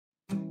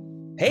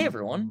Hey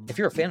everyone! If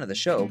you're a fan of the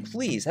show,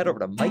 please head over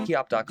to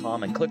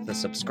mikeyop.com and click the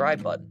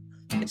subscribe button.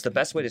 It's the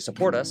best way to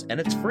support us, and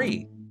it's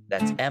free.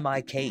 That's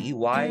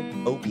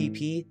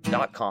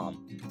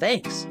MIKEYOPP.com.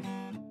 Thanks!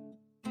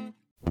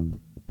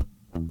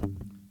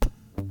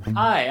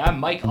 Hi, I'm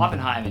Mike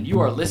Oppenheim, and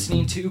you are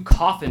listening to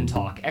Coffin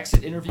Talk,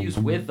 Exit Interviews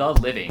with the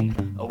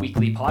Living, a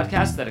weekly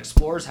podcast that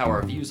explores how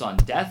our views on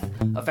death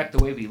affect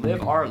the way we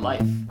live our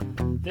life.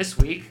 This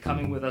week,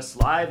 coming with us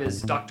live is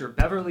Dr.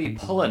 Beverly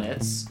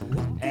Poellnitz,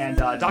 and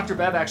Dr.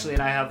 Bev actually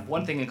and I have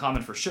one thing in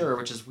common for sure,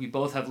 which is we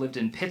both have lived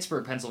in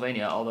Pittsburgh,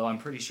 Pennsylvania, although I'm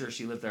pretty sure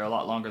she lived there a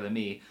lot longer than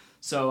me.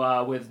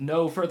 So with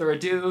no further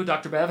ado,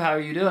 Dr. Bev, how are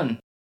you doing?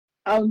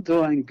 I'm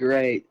doing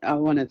great. I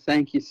want to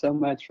thank you so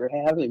much for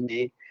having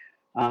me.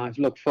 I've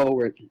looked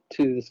forward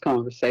to this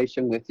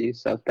conversation with you,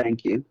 so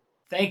thank you.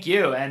 Thank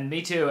you, and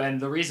me too. And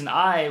the reason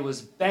I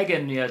was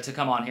begging you to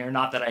come on here,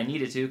 not that I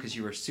needed to because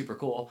you were super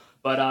cool,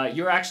 but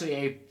you're actually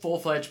a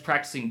full-fledged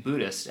practicing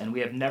Buddhist, and we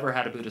have never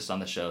had a Buddhist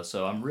on the show,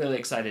 so I'm really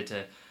excited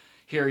to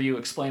hear you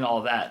explain all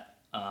of that.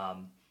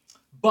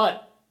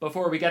 But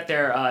before we get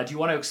there, do you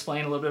want to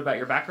explain a little bit about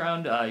your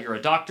background? You're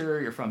a doctor,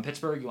 you're from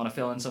Pittsburgh, you want to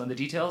fill in some of the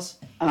details?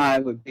 I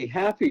would be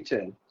happy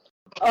to.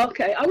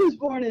 Okay, I was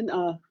born in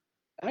a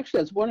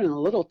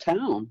little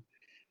town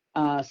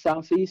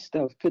southeast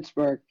of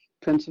Pittsburgh,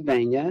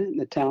 Pennsylvania, and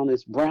the town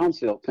is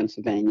Brownsville,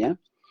 Pennsylvania.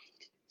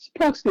 It's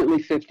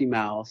approximately 50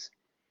 miles.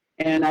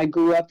 And I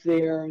grew up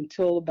there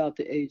until about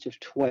the age of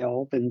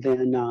 12, and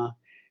then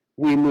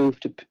we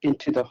moved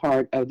into the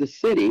heart of the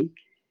city.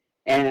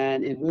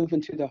 And in moving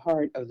to the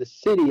heart of the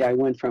city, I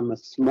went from a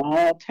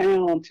small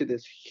town to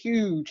this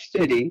huge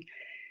city.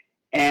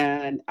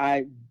 And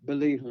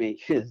believe me,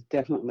 it's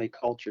definitely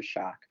culture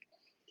shock.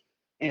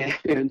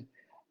 And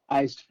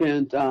I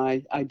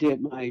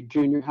did my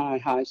junior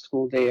high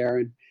school there,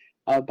 and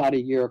about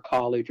a year of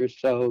college or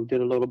so,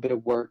 did a little bit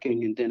of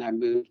working, and then I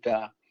moved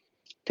to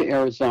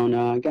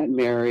Arizona. I got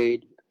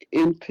married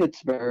in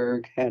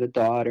Pittsburgh, had a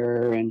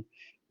daughter, and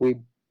we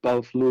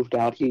both moved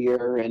out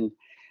here, and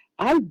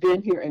I've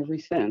been here ever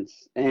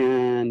since.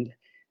 And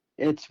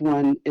it's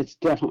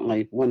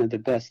definitely one of the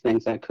best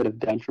things I could have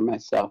done for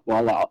myself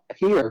while out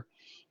here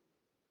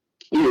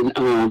in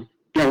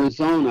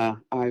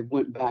Arizona. I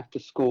went back to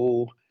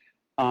school.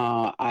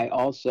 I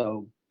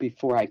also,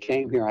 before I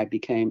came here, I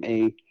became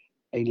a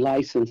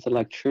licensed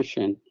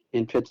electrician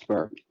in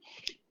Pittsburgh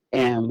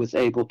and was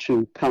able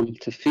to come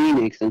to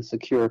Phoenix and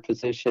secure a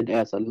position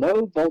as a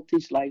low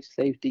voltage life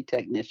safety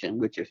technician,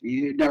 which if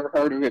you've never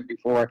heard of it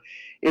before,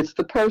 it's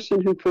the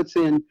person who puts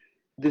in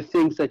the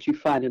things that you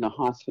find in a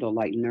hospital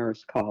like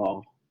nurse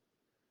call,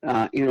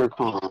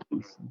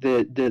 intercoms,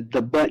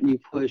 the button you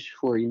push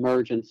for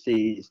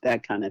emergencies,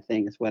 that kind of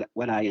thing is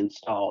what I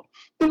installed.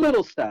 The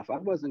little stuff. I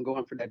wasn't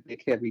going for that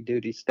big heavy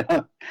duty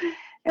stuff.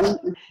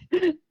 And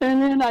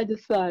then I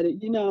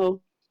decided,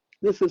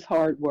 this is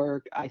hard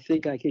work. I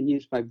think I can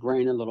use my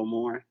brain a little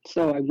more.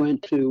 So I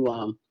went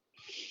to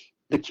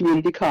the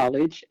community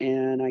college,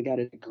 and I got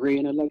a degree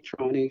in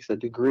electronics, a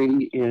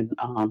degree in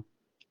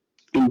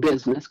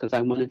business, because I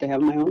wanted to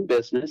have my own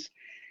business,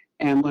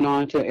 and went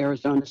on to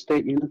Arizona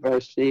State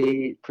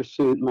University,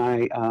 pursued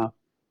my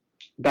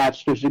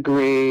bachelor's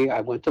degree. I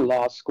went to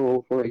law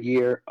school for a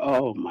year.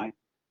 Oh,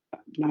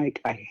 Mike,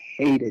 I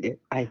hated it.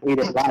 I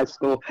hated law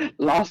school.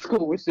 Law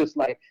school was just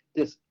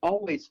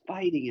always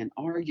fighting and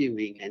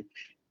arguing. And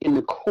in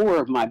the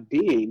core of my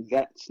being,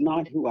 that's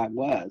not who I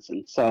was.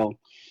 And so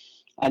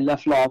I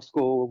left law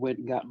school, went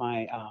and got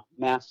my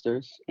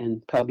master's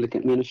in public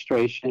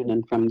administration.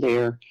 And from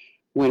there,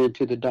 went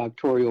into the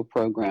doctoral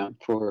program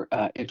for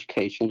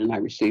education. And I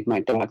received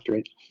my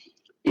doctorate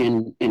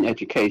in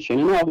education.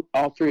 And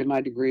all three of my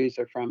degrees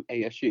are from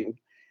ASU.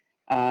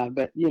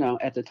 But,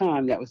 at the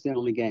time, that was the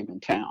only game in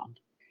town.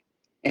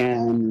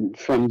 And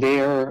from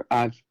there,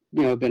 I've,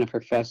 been a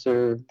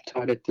professor,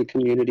 taught at the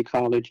community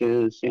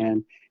colleges,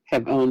 and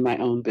have owned my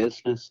own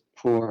business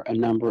for a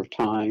number of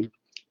time,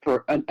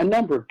 for a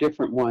number of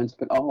different ones,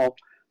 but all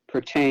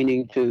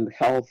pertaining to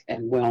health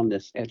and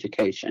wellness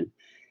education.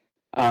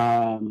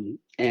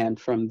 And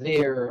from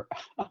there,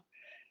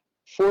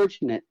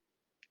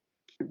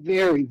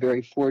 very,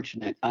 very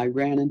fortunate, I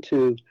ran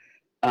into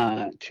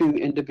two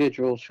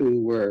individuals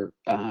who were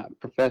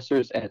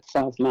professors at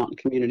South Mountain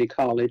Community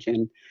College,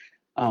 and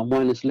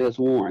one is Liz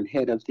Warren,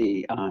 head of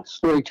the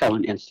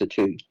Storytelling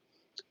Institute.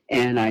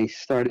 And I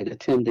started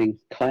attending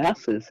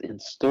classes in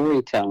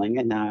storytelling,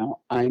 and now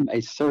I'm a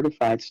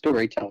certified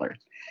storyteller.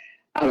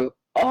 Out of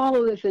all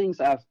of the things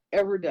I've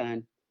ever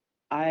done,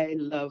 I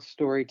love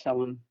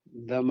storytelling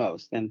the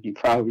most, and you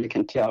probably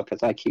can tell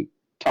because I keep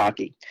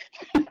talking.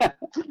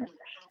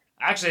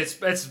 Actually,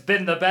 it's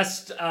been the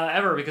best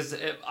ever because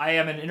I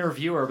am an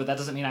interviewer, but that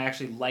doesn't mean I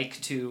actually like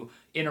to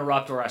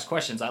interrupt or ask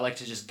questions. I like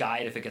to just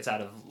guide if it gets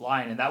out of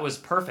line, and that was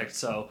perfect.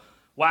 So,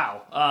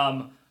 wow.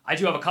 I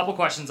do have a couple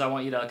questions I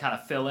want you to kind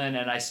of fill in,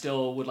 and I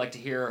still would like to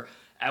hear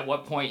at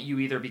what point you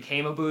either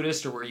became a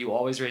Buddhist or were you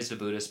always raised a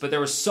Buddhist. But there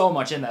was so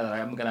much in that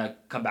I'm going to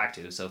come back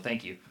to, so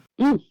thank you.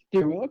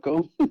 You're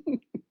welcome.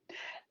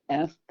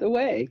 Ask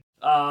away.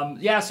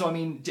 Yeah, so I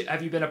mean,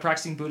 have you been a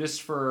practicing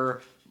Buddhist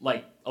for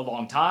like a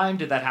long time?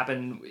 Did that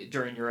happen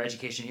during your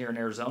education here in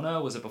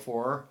Arizona? Was it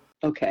before?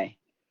 Okay.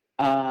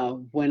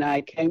 When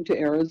I came to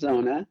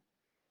Arizona,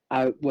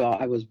 I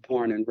was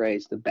born and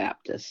raised a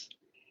Baptist.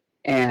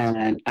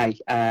 And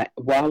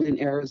while in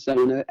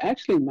Arizona,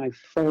 actually my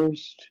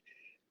first,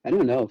 I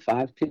don't know,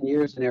 5, 10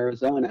 years in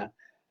Arizona,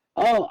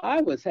 oh,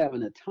 I was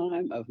having a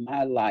time of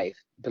my life.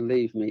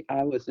 Believe me,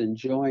 I was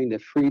enjoying the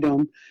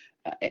freedom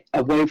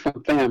away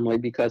from family,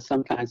 because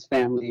sometimes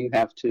family you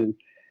have to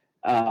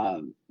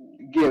um,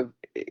 give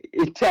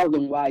tell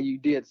them why you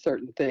did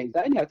certain things.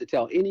 I didn't have to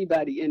tell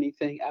anybody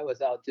anything. I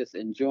was out just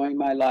enjoying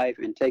my life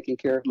and taking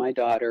care of my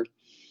daughter.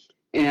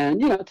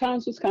 And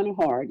times was kind of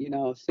hard.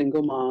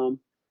 Single mom,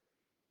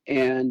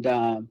 and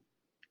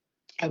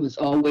I was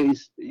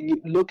always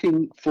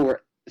looking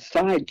for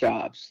side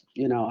jobs.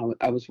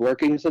 I was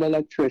working as an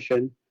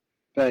electrician,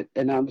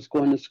 and I was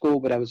going to school,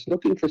 but I was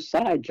looking for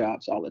side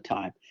jobs all the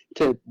time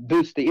to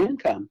boost the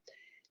income.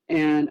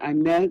 And I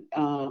met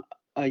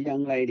a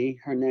young lady.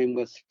 Her name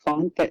was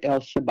Fanta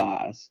El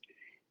Shabazz,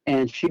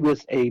 and she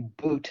was a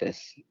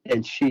Buddhist,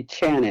 and she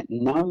chanted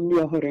Nam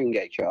Myoho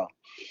Renge Kyo.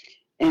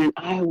 And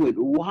I would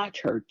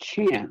watch her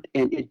chant,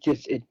 and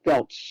it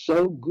felt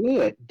so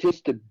good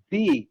just to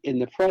be in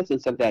the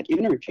presence of that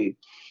energy.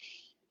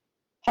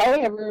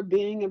 However,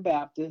 being a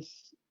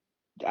Baptist,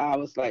 I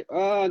was like,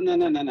 oh, no,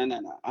 no, no, no, no,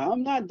 no.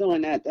 I'm not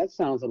doing that. That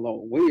sounds a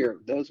little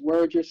weird. Those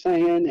words you're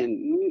saying,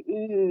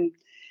 and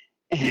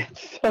and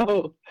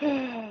so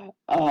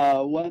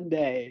one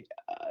day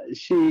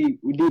she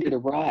needed a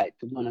ride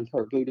to one of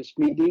her Buddhist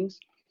meetings,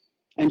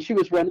 and she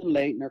was running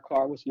late, and her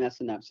car was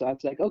messing up. So I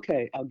was like,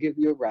 okay, I'll give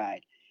you a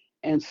ride.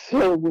 And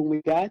so when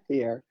we got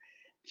there,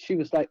 she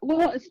was like,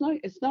 well, it's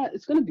going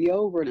to be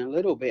over in a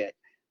little bit.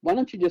 Why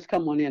don't you just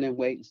come on in and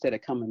wait instead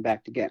of coming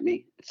back to get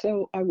me?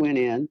 So I went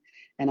in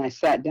and I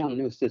sat down, and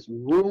there was this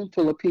room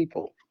full of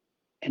people,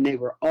 and they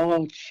were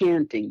all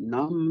chanting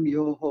Nam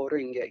Myoho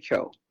Renge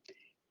Kyo.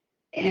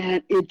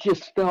 And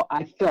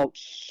I felt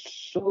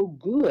so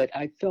good.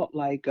 I felt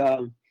like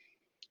a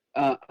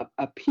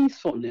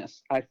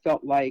peacefulness. I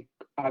felt like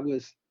I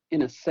was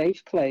in a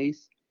safe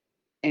place,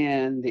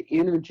 and the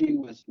energy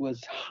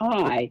was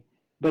high,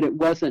 but it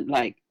wasn't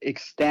like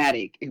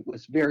ecstatic. It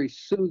was very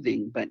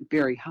soothing, but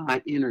very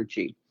high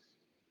energy.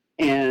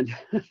 And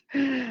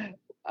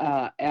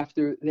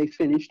after they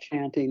finished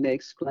chanting, they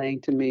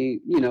explained to me,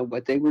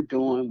 what they were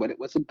doing, what it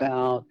was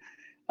about,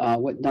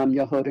 what Nam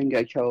Myoho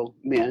Renge Kyo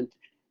meant,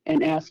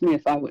 and asked me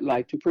if I would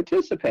like to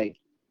participate.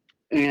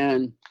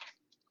 And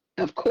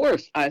of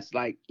course, I was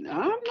like,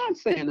 I'm not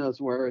saying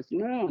those words.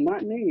 No,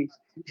 not me.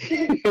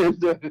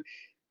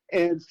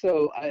 and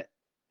so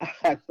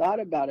I thought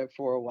about it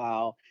for a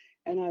while,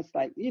 and I was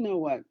like, you know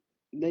what?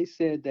 They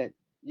said that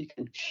you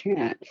can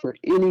chant for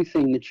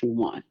anything that you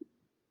want.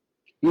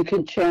 You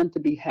can chant to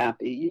be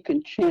happy. You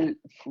can chant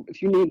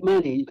if you need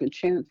money. You can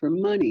chant for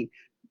money.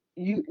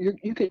 You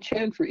can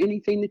chant for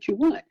anything that you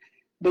want.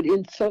 But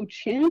in so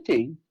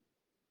chanting,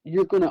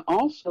 you're going to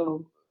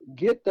also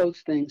get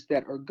those things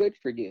that are good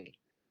for you.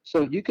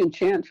 So you can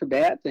chant for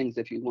bad things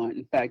if you want.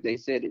 In fact, they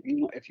said if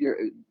you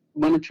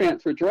want to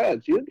chant for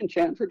drugs, you can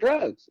chant for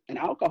drugs and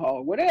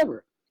alcohol,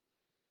 whatever.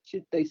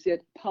 They said,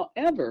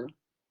 however,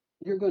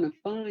 you're going to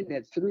find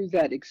that through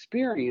that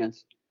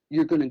experience,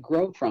 you're going to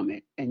grow from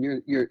it, and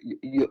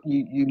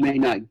you may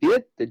not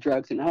get the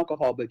drugs and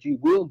alcohol, but you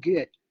will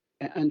get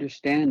an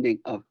understanding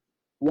of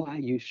why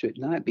you should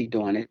not be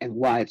doing it and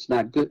why it's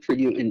not good for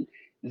you, and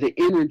the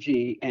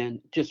energy, and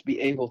just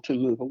be able to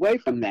move away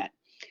from that,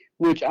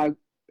 which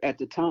at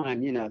the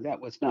time, that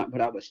was not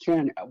what I was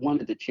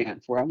wanted to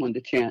chant for. I wanted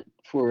to chant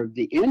for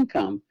the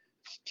income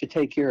to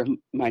take care of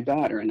my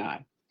daughter and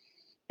I.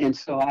 And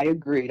so I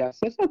agreed. I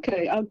said,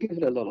 okay, I'll give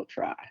it a little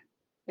try.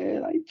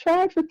 And I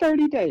tried for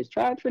 30 days,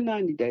 tried for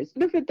 90 days.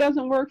 And if it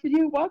doesn't work for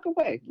you, walk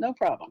away, no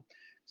problem.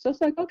 So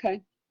it's like,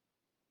 okay.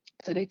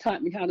 So they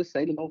taught me how to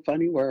say the little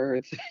funny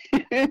words.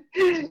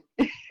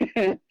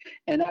 and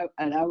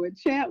I would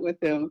chant with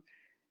them.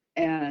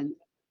 And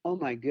oh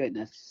my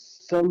goodness,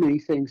 so many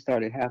things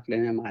started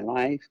happening in my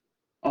life.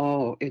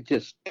 Oh, it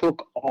just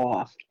took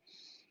off.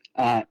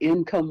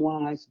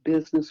 Income-wise,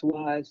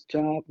 business-wise,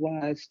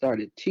 job-wise,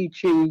 started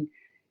teaching.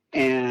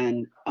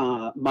 And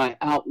my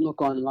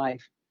outlook on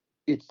life,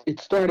 it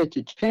started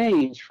to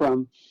change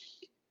from,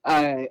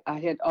 I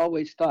had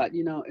always thought,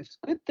 if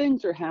good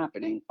things are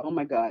happening, oh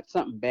my God,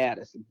 something bad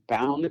is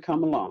bound to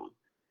come along.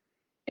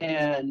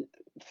 And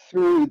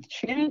through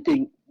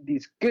chanting,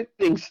 these good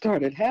things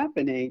started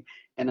happening,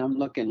 and I'm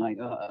looking like,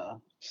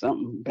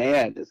 something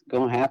bad is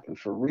going to happen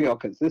for real,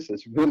 because this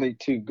is really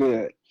too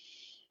good.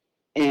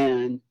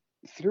 And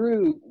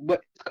through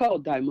what's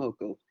called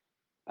daimoku,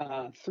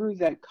 through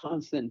that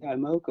constant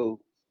daimoku,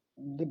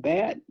 the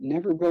bad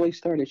never really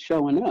started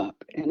showing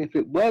up. And if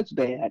it was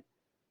bad,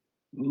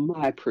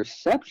 my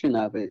perception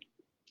of it,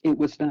 it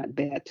was not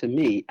bad to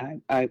me.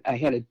 I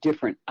had a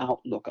different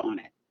outlook on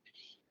it.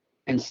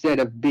 Instead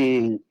of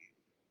being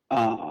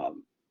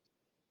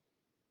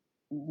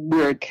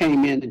where it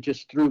came in and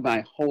just threw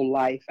my whole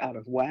life out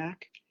of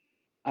whack,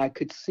 I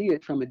could see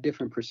it from a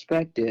different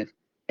perspective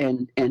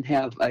and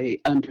have a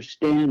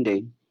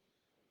understanding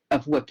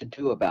of what to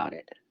do about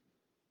it.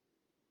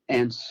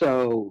 And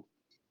so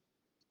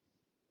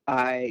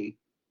I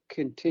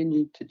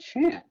continued to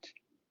chant,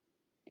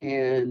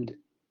 and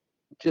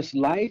just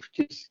life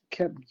just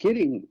kept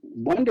getting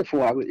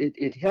wonderful.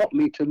 It helped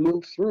me to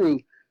move through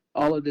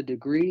all of the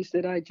degrees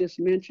that I just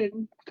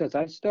mentioned, because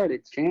I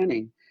started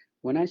chanting.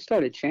 When I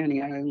started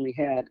chanting,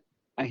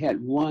 I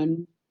had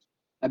one,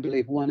 I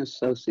believe, one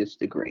associate's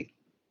degree.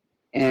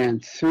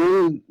 And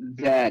through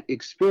that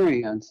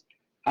experience,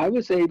 I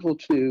was able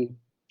to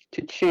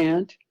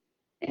chant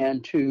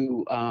and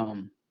to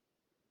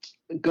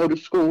go to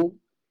school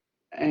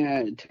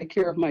and take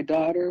care of my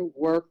daughter,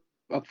 work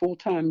a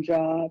full-time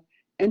job,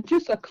 and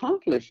just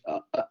accomplish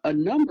a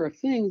number of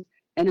things.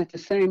 And at the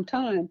same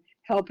time,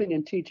 helping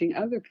and teaching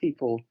other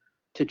people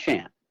to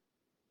chant.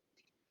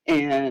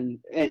 And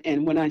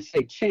when I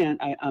say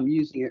chant, I'm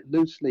using it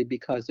loosely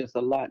because there's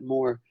a lot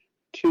more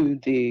to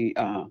the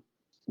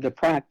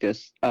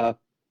practice of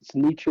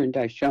Nichiren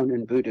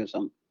Daishonin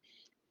Buddhism.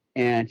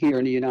 And here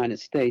in the United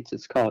States,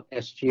 it's called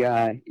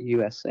SGI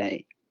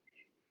USA.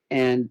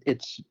 And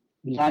it's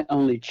not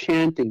only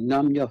chanting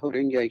Nam Myoho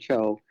Renge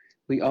Kyo,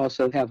 we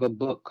also have a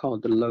book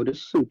called the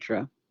Lotus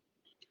Sutra.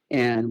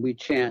 And we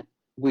chant,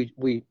 we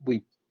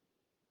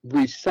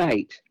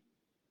recite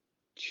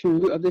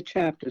 2 of the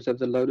chapters of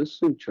the Lotus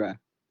Sutra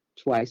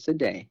twice a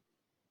day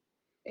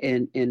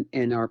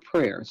in our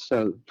prayers.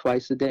 So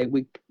twice a day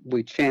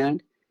we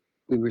chant,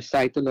 we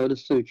recite the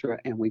Lotus Sutra,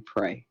 and we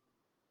pray.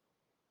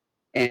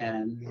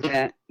 And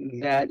that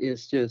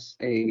is just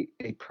a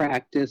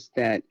practice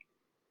that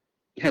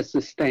has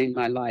sustained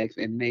my life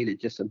and made it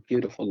just a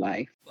beautiful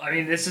life. I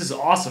mean, this is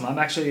awesome. I'm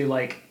actually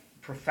like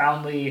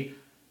profoundly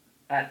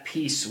at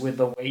peace with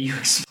the way you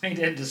explained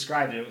it and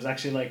described it. It was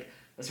actually like,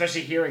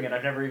 especially hearing it,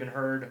 I've never even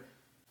heard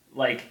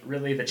like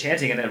really the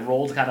chanting, and it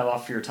rolled kind of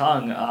off your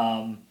tongue.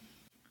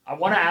 I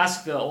want to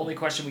ask the only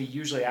question we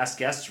usually ask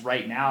guests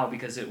right now,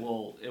 because it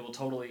will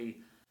totally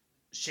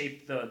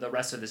shape the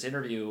rest of this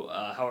interview,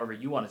 however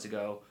you want it to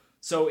go.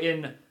 So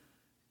in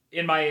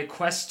my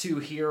quest to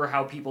hear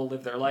how people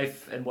live their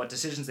life and what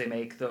decisions they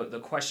make, the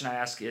question I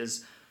ask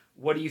is,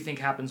 what do you think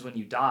happens when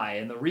you die?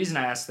 And the reason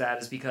I ask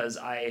that is because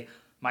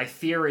my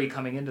theory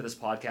coming into this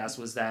podcast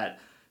was that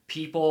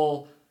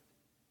people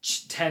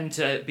tend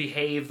to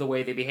behave the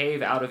way they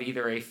behave out of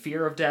either a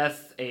fear of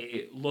death,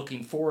 a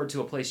looking forward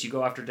to a place you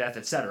go after death,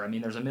 etc. I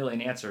mean, there's a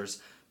million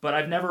answers, but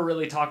I've never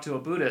really talked to a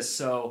Buddhist.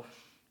 So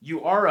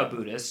you are a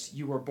Buddhist,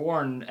 you were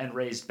born and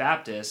raised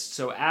Baptist.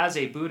 So as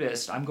a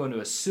Buddhist, I'm going to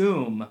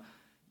assume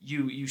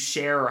you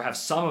share or have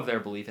some of their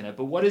belief in it.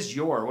 But what is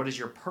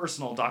your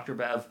personal, Dr.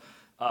 Bev,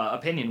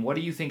 opinion? What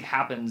do you think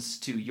happens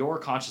to your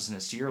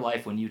consciousness, to your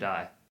life when you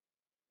die?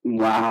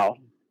 Wow.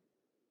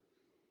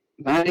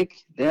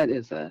 Mike, that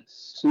is a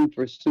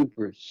super,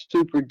 super,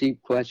 super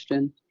deep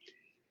question.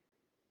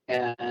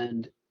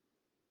 And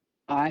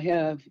I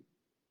have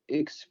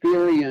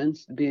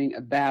experienced, being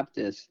a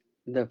Baptist,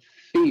 the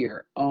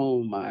fear,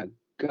 oh my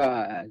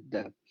God,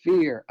 the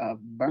fear of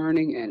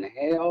burning in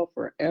hell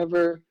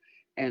forever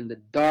and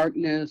the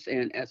darkness.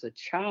 And as a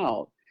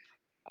child,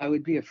 I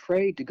would be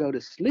afraid to go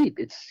to sleep.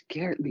 It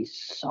scared me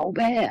so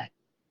bad.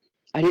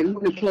 I didn't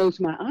want to close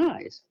my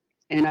eyes.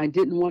 And I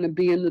didn't want to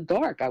be in the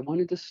dark. I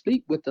wanted to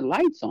sleep with the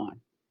lights on.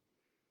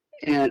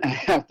 And I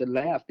have to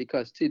laugh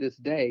because to this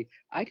day,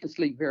 I can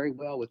sleep very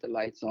well with the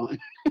lights on.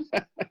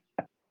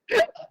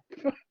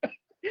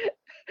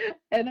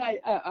 And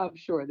I'm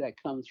sure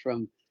that comes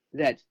from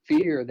that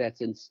fear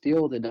that's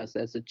instilled in us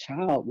as a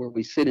child, where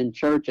we sit in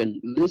church and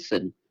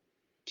listen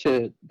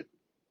to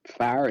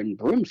fire and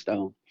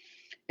brimstone.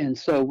 And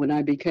so when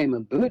I became a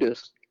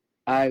Buddhist,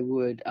 I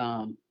would...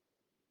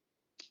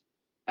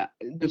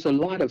 there's a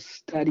lot of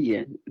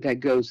studying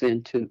that goes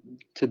into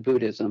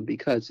Buddhism,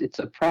 because it's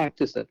a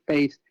practice of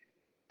faith,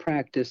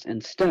 practice,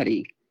 and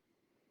study.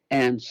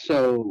 And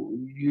so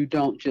you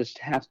don't just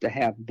have to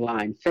have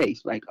blind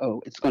faith, like,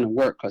 oh, it's going to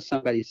work because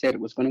somebody said it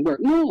was going to work.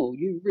 No,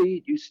 you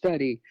read, you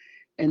study,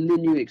 and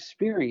then you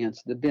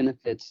experience the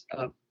benefits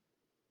of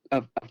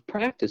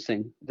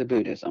practicing the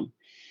Buddhism.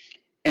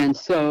 And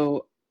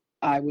so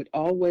I would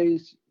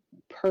always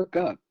perk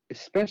up,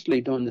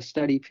 especially during the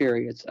study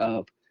periods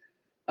of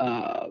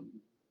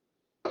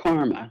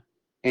karma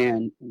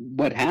and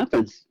what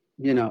happens,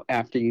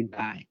 after you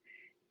die.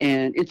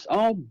 And it's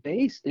all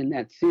based in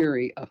that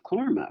theory of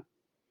karma,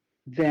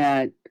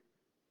 that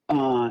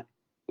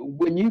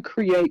when you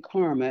create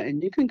karma,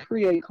 and you can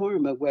create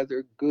karma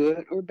whether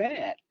good or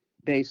bad,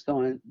 based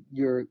on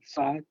your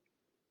thought,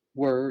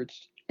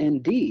 words,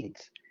 and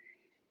deeds.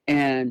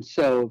 And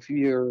so if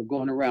you're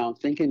going around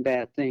thinking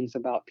bad things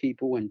about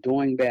people and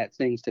doing bad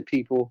things to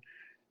people,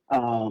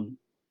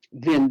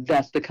 then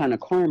that's the kind of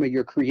karma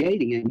you're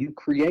creating. And you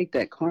create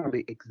that karma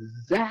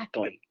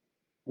exactly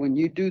when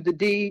you do the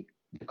deed.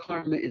 The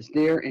karma is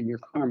there in your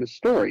karma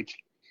storage.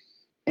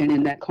 And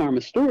in that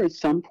karma storage,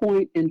 some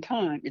point in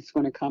time, it's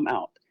going to come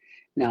out.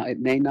 Now, it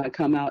may not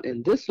come out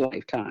in this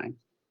lifetime.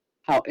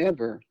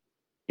 However,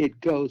 it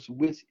goes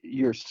with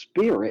your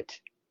spirit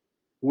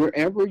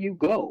wherever you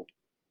go,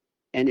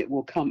 and it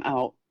will come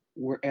out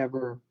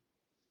wherever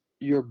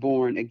you're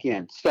born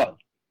again. So,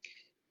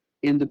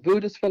 in the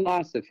Buddhist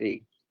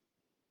philosophy,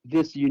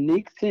 this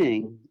unique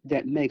thing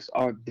that makes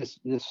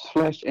this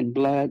flesh and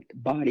blood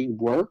body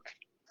work,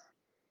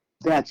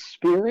 that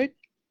spirit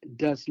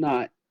does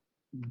not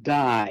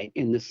die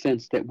in the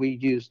sense that we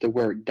use the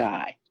word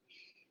die.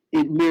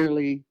 It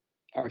merely,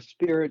 our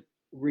spirit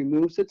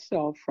removes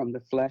itself from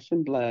the flesh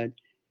and blood,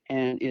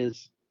 and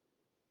is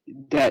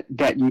that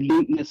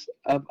uniqueness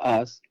of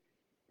us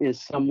is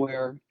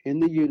somewhere in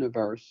the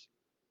universe,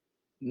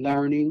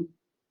 learning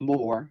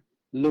more,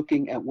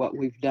 looking at what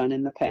we've done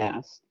in the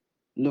past,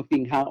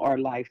 looking how our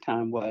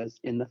lifetime was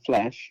in the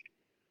flesh,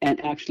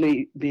 and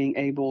actually being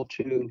able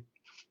to,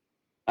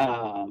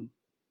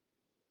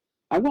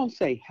 I won't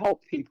say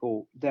help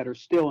people that are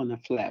still in the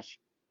flesh,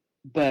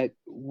 but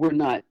we're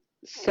not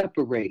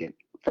separated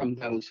from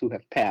those who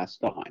have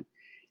passed on.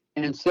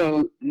 And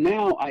so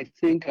now I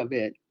think of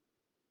it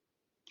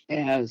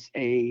as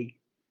a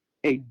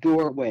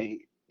doorway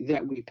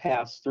that we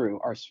pass through,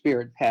 our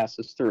spirit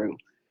passes through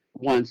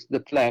once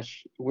the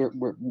flesh,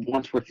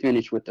 once we're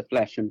finished with the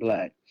flesh and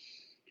blood.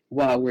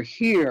 While we're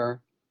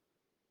here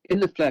in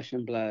the flesh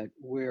and blood,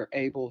 we're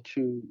able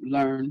to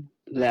learn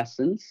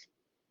lessons,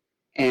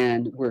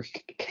 and we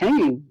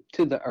came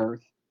to the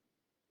earth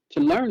to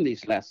learn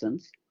these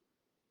lessons.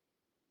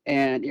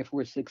 And if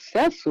we're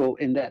successful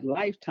in that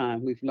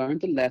lifetime, we've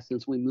learned the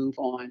lessons, we move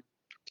on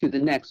to the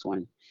next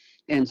one.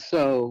 And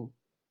so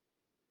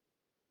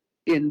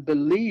in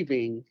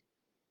believing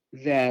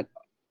that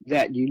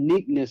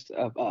uniqueness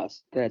of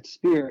us, that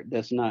spirit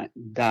does not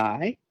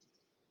die,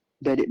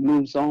 that it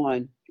moves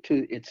on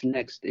to its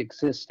next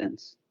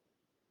existence.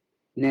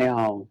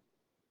 Now,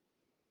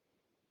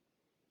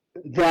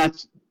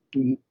 that's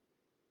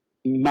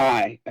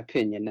my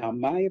opinion. Now,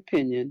 my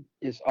opinion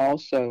is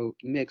also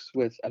mixed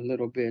with a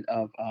little bit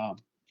of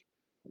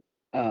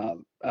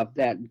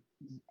that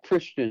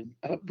Christian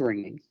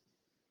upbringing,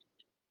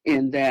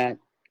 in that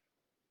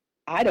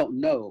I don't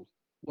know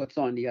what's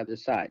on the other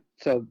side.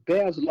 So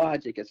Bev's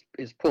logic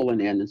is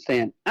pulling in and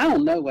saying, I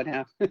don't know what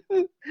happens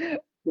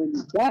when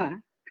you die.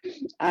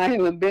 I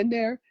haven't been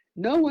there.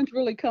 No one's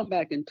really come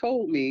back and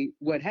told me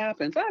what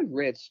happens. I've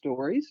read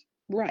stories,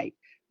 right?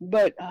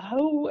 But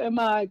who am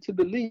I to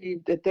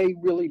believe that they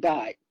really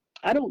died?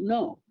 I don't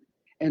know.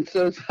 And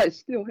so I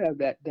still have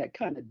that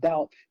kind of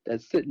doubt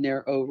that's sitting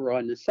there over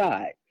on the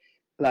side.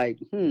 Like,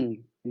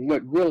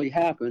 what really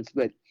happens?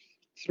 But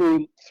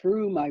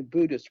through my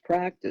Buddhist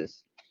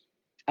practice,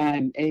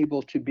 I'm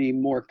able to be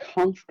more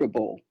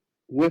comfortable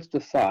with the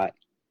thought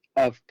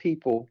of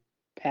people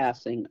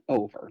passing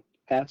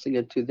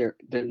into their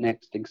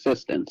next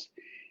existence.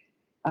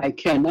 I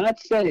cannot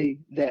say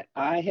that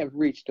I have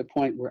reached a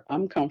point where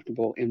I'm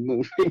comfortable in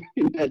moving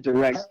in that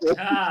direction.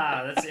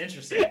 That's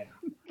interesting.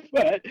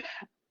 But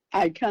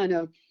I kind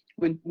of,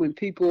 when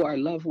people, our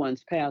loved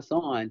ones, pass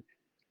on,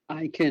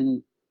 I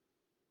can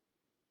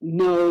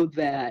know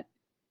that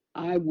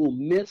I will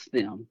miss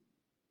them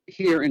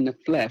here in the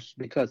flesh,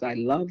 because I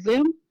love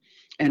them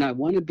and I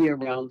want to be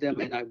around them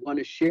and I want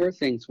to share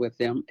things with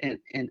them, and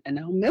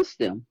I'll miss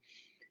them.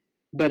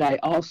 But I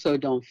also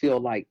don't feel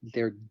like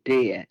they're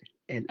dead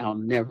and I'll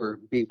never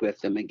be with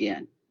them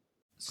again.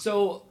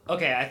 So,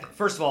 okay,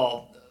 first of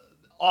all,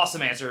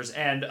 awesome answers,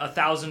 and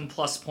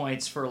 1,000+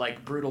 points for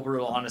like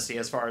brutal honesty,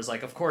 as far as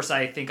like, of course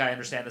I think I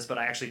understand this, but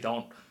I actually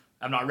don't,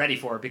 I'm not ready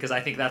for it, because I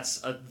think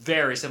that's a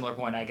very similar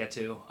point I get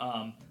to.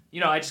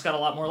 I just got a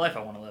lot more life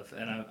I want to live,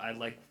 and I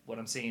like what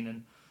I'm seeing,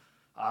 and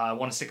I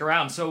want to stick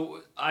around.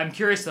 So I'm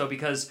curious though,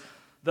 because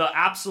the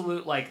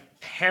absolute like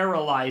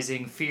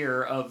paralyzing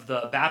fear of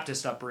the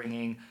Baptist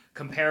upbringing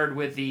compared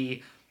with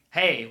the,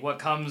 hey, what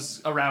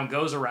comes around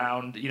goes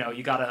around,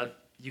 you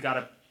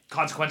gotta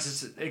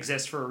consequences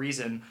exist for a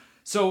reason.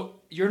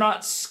 So you're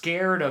not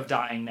scared of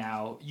dying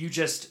now. You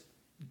just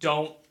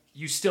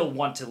you still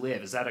want to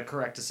live. Is that a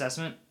correct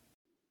assessment?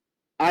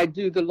 I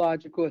do the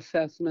logical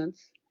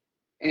assessments,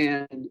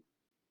 and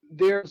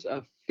there's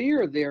a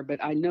fear there,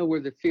 but I know where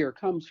the fear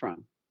comes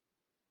from.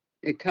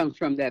 It comes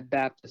from that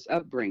Baptist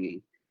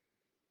upbringing.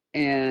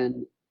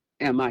 And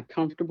am I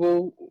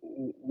comfortable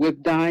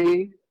with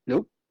dying?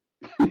 Nope.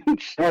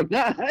 Sure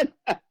not.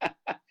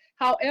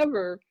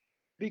 However,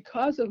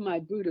 because of my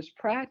Buddhist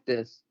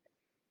practice,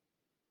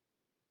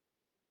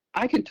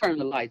 I can turn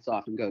the lights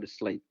off and go to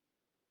sleep.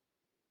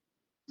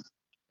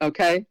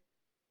 Okay?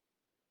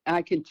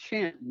 I can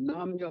chant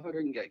Nam Myoho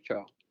Renge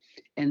Kyo,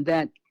 and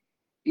that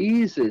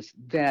eases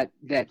that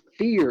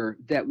fear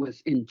that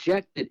was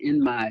injected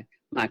in my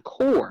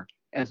core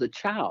as a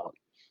child.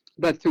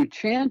 But through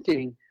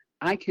chanting,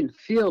 I can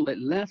feel it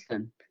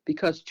lessen,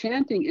 because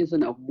chanting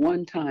isn't a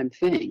one-time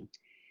thing.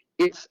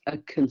 It's a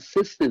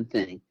consistent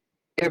thing,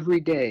 every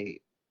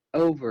day,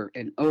 over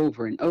and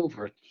over and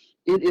over.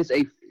 It is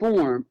a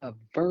form of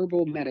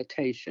verbal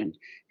meditation.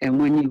 And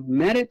when you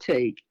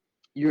meditate,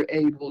 you're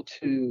able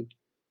to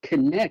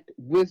connect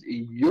with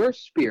your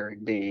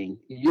spirit being,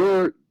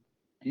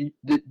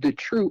 the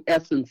true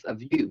essence of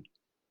you.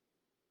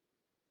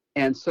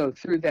 And so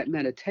through that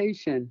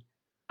meditation,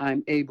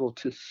 I'm able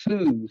to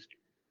soothe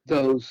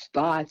those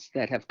thoughts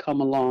that have come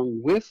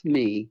along with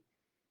me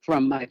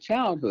from my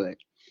childhood.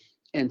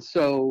 And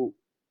so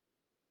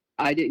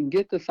I didn't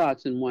get the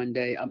thoughts in one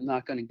day. I'm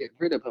not going to get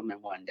rid of them in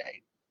one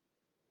day.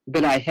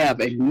 But I have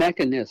a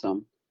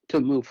mechanism to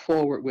move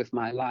forward with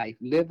my life,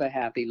 live a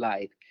happy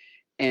life,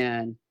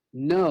 and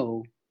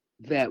know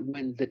that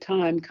when the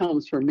time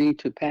comes for me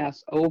to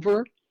pass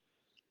over,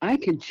 I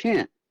can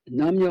chant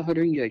Nam Myoho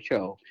Renge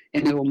Kyo,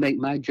 and it will make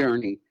my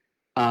journey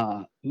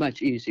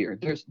much easier.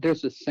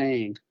 There's a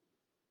saying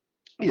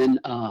in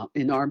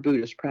our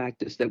Buddhist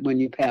practice that when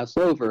you pass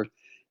over,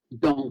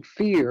 don't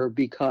fear,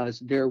 because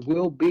there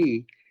will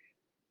be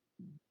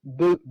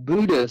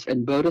Buddhas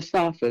and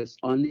Bodhisattvas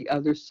on the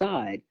other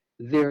side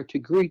there to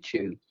greet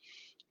you.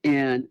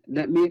 And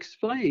let me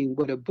explain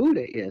what a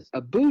Buddha is.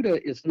 A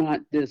Buddha is not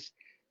this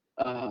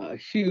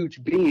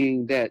huge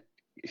being that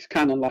is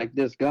kind of like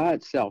this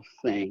God self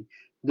thing.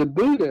 The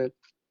Buddha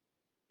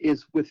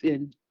is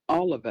within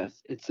all of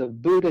us. It's a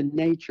Buddha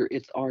nature.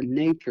 It's our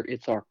nature.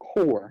 It's our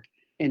core.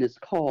 And it's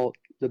called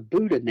the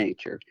Buddha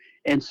nature.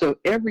 And so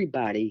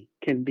everybody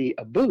can be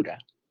a Buddha.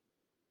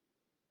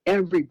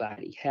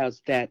 Everybody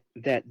has that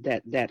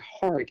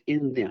heart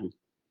in them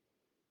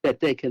that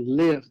they can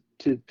live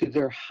to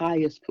their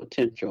highest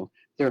potential,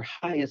 their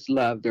highest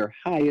love, their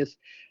highest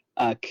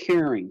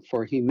caring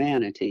for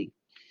humanity.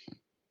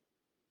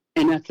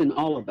 And that's in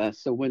all of us.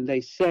 So when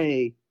they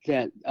say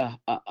that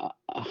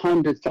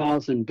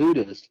 100,000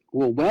 Buddhas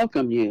will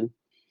welcome you,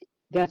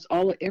 that's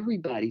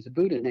everybody's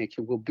Buddha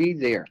nature will be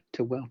there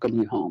to welcome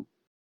you home.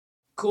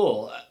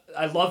 Cool.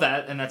 I love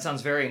that, and that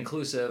sounds very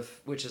inclusive,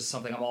 which is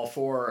something I'm all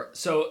for.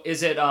 So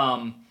is it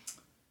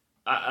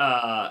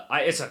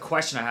it's a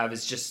question I have,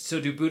 is just, so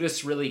do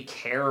Buddhists really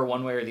care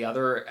one way or the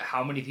other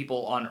how many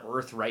people on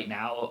earth right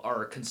now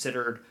are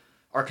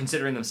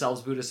considering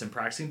themselves Buddhists and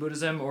practicing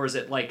Buddhism, or is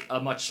it like a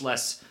much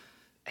less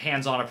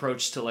hands-on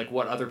approach to like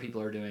what other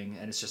people are doing,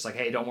 and it's just like,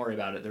 hey, don't worry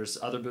about it, there's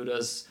other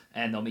Buddhas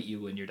and they'll meet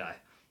you when you die?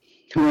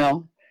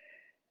 Well,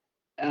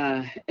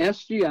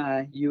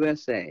 SGI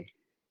USA,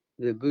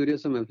 the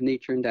Buddhism of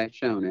Nichiren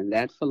Daishonin,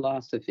 that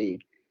philosophy,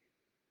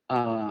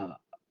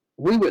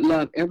 we would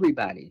love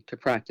everybody to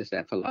practice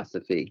that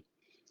philosophy.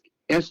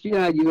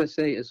 SGI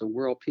USA is a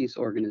world peace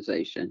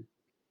organization,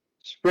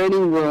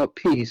 spreading world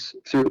peace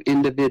through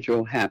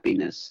individual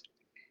happiness.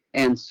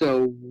 And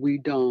so we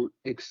don't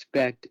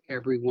expect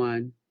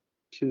everyone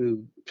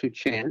to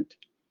chant.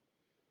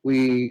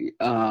 We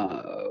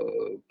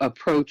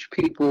approach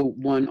people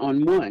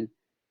one-on-one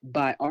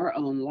by our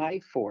own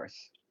life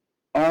force,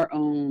 our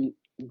own,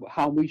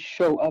 how we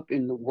show up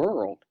in the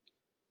world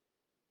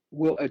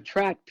will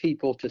attract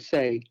people to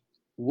say,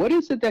 what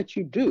is it that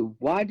you do?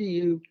 Why do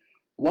you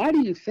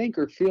think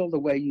or feel the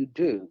way you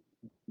do?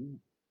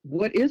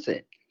 What is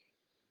it?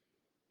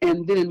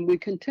 And then we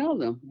can tell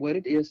them what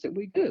it is that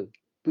we do.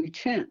 We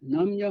chant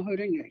Nam Myoho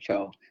Renge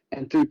Kyo,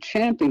 and through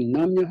chanting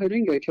Nam Myoho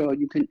Renge Kyo,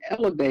 you can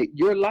elevate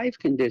your life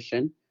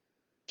condition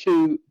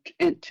to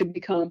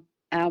become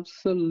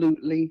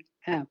absolutely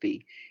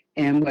happy.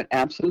 And what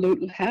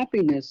absolute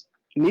happiness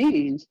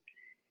means,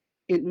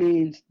 it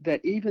means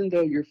that even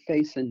though you're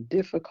facing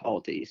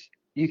difficulties,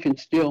 you can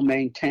still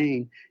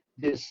maintain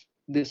this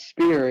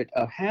spirit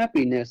of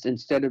happiness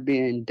instead of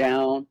being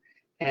down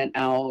and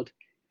out.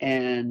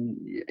 And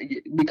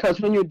because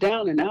when you're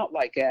down and out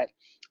like that,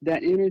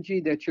 that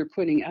energy that you're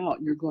putting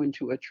out, you're going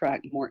to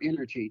attract more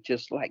energy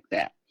just like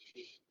that.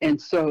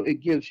 And so it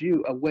gives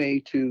you a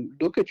way to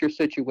look at your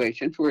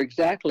situation for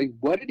exactly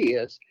what it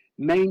is,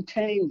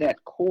 maintain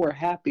that core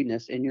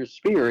happiness in your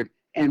spirit,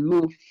 and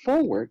move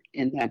forward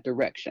in that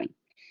direction.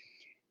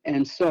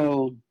 And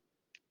so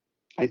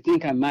I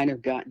think I might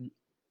have gotten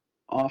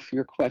off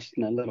your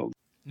question a little.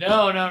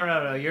 No,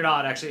 you're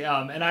not actually.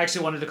 And I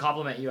actually wanted to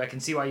compliment you. I can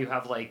see why you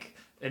have like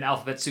an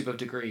alphabet soup of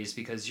degrees,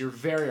 because you're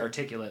very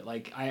articulate.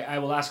 Like I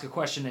will ask a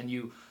question and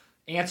you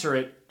answer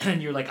it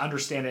and you're like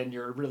understand it and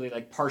you're really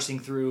like parsing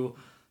through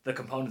the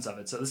components of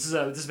it. So this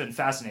has been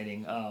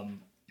fascinating.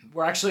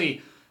 We're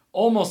actually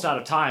almost out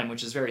of time,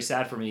 which is very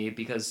sad for me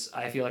because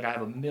I feel like I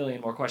have a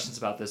million more questions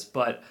about this,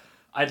 but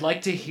I'd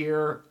like to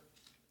hear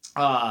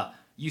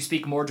you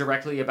speak more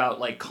directly about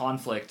like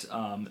conflict,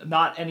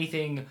 not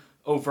anything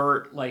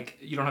overt, like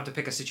you don't have to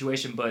pick a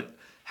situation, but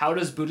how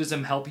does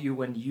Buddhism help you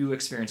when you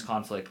experience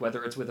conflict,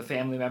 whether it's with a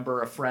family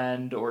member, a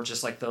friend, or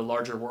just like the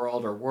larger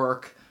world or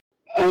work?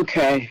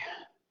 Okay.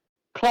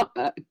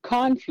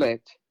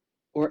 Conflict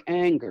or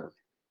anger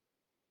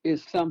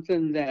is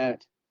something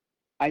that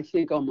I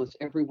think almost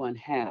everyone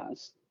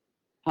has.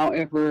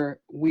 However,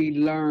 we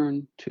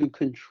learn to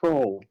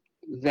control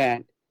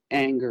that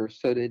anger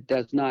so that it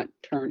does not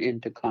turn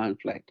into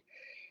conflict.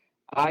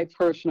 I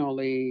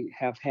personally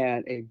have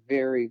had a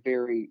very,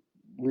 very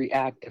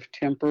reactive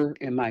temper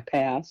in my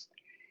past,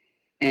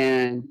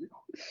 and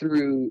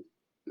through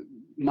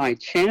my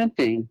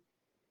chanting,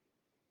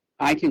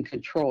 I can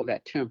control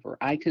that temper.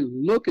 I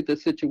can look at the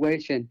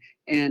situation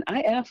and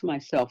I ask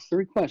myself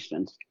 3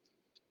 questions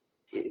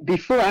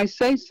before I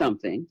say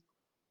something,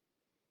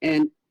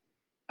 and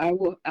I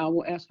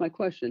will ask my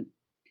question.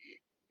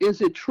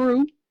 Is it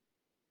true?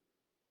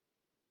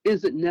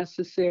 Is it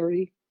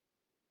necessary?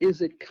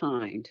 Is it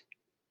kind?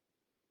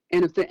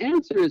 And if the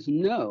answer is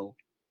no,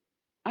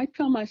 I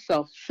tell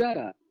myself, shut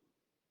up.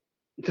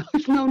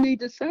 There's no need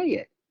to say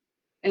it.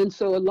 And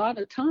so a lot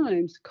of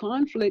times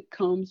conflict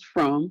comes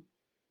from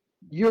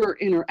your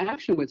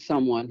interaction with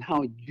someone,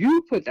 how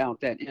you put out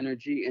that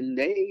energy and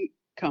they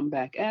come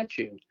back at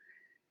you.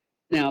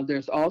 Now,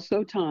 there's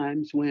also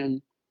times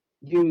when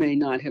you may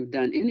not have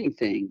done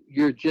anything.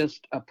 You're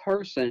just a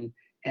person,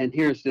 and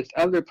here's this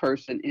other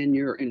person in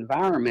your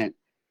environment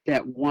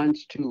that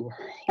wants to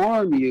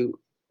harm you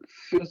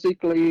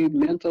physically,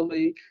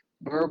 mentally,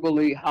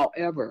 verbally,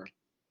 however.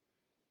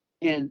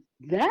 And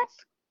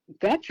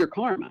that's your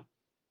karma.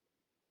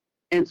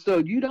 And so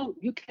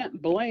you can't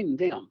blame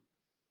them.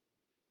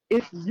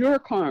 It's your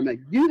karma.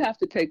 You have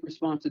to take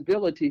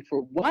responsibility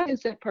for why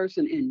is that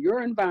person in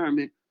your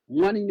environment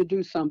wanting to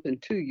do something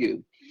to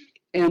you.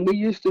 And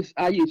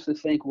I used to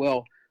think,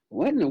 well,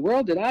 what in the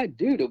world did I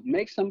do to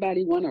make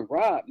somebody want to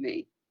rob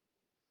me?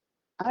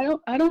 I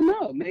don't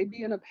know.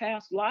 Maybe in a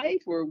past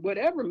life or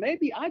whatever.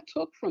 Maybe I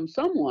took from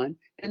someone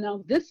and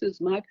now this is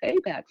my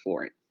payback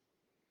for it.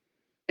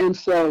 And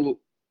so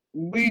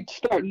we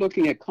start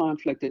looking at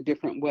conflict a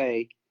different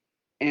way.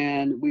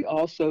 And we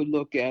also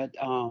look at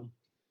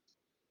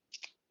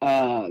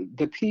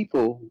the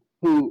people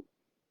who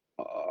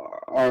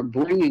are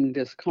bringing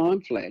this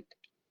conflict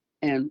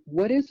and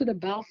what is it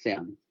about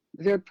them?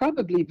 They're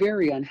probably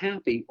very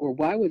unhappy, or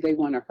why would they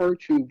want to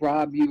hurt you,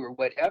 rob you, or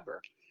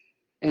whatever?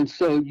 And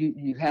so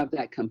you have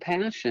that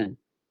compassion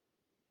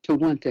to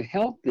want to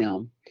help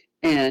them.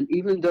 And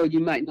even though you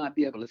might not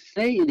be able to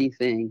say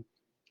anything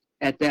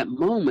at that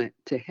moment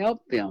to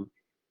help them,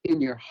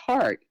 in your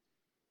heart,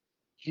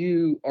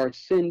 you are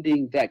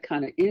sending that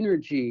kind of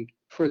energy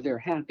for their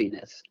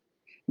happiness.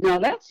 Now,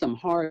 that's some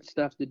hard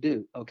stuff to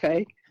do,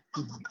 okay?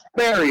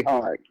 Very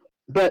hard.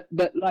 But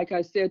like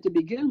I said to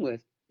begin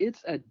with,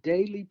 it's a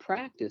daily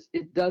practice.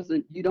 You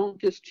don't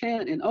just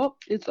chant and, oh,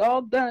 it's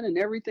all done and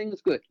everything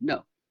is good.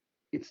 No,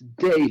 it's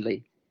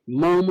daily,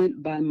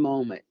 moment by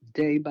moment,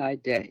 day by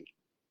day.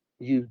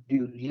 You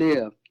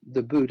live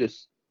the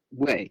Buddhist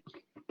way.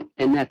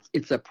 And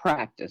it's a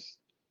practice.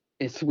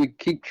 We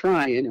keep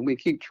trying and we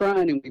keep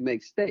trying and we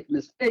make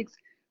mistakes.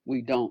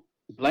 We don't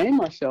blame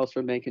ourselves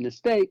for making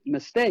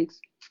mistakes.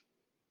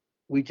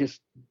 We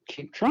just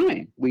keep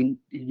trying.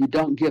 You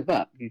don't give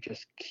up. You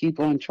just keep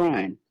on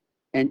trying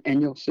and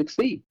you'll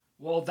succeed.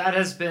 Well, that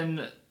has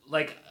been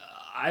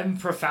I'm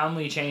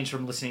profoundly changed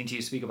from listening to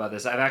you speak about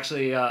this. I've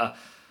actually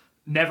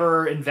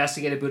never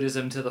investigated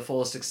Buddhism to the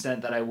fullest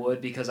extent that I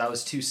would because I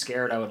was too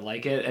scared I would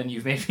like it, and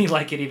you've made me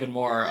like it even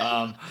more.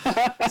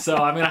 So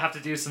I'm going to have to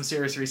do some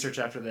serious research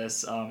after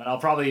this, and I'll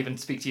probably even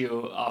speak to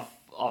you off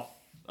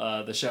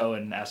the show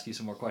and ask you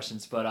some more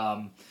questions. But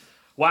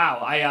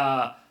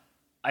wow,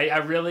 I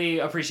really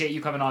appreciate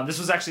you coming on. This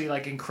was actually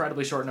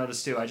incredibly short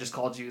notice too. I just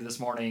called you this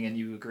morning and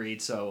you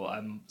agreed, so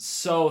I'm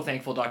so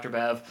thankful, Dr.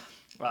 Bev.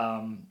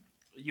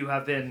 You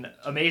have been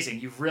amazing.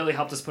 You've really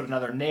helped us put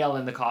another nail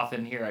in the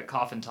coffin here at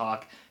Coffin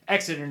Talk,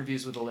 Exit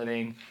Interviews with the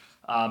Living.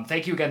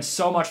 Thank you again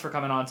so much for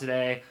coming on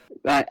today.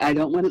 I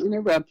don't want to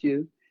interrupt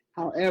you.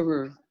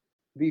 However,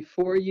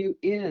 before you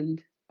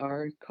end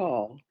our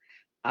call,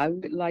 I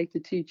would like to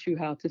teach you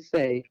how to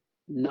say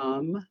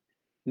Nam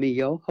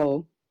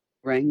Myoho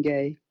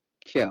Renge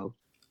Kyo.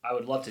 I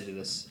would love to do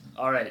this.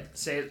 All right,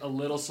 say it a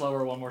little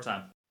slower one more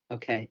time.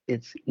 Okay,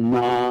 it's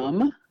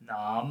Nam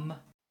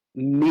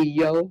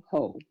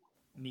Myoho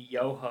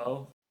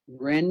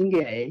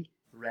Renge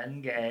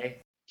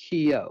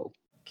Kyo.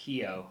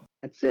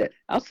 That's it.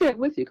 I'll say it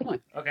with you. Come on.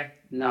 Okay.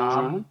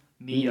 Nam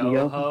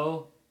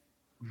Myoho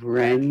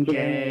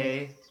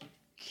Renge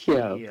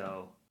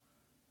Kyo.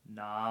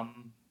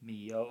 Nam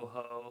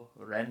Myoho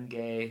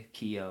Renge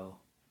Kyo.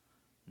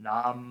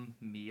 Nam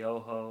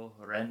Myoho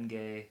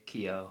Renge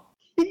Kyo.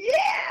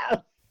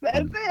 Yeah!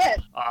 That's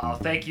it! Oh,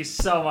 thank you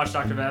so much,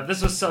 Dr. Bev.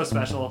 This was so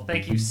special.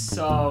 Thank you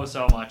so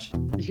much.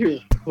 You're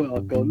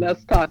welcome.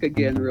 Let's talk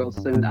again real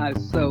soon. I've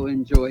so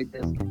enjoyed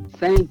this.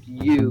 Thank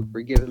you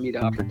for giving me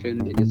the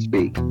opportunity to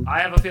speak. I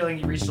have a feeling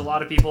you reached a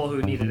lot of people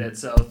who needed it,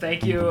 so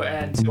thank you,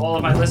 and to all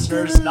of my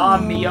listeners,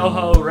 Nam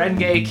Myoho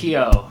Renge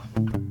Kyo.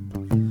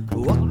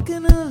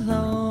 Walking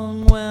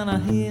alone when I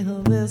hear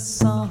this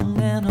song,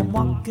 and I'm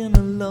walking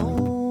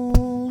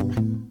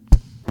alone.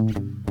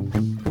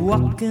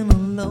 Walking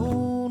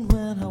alone.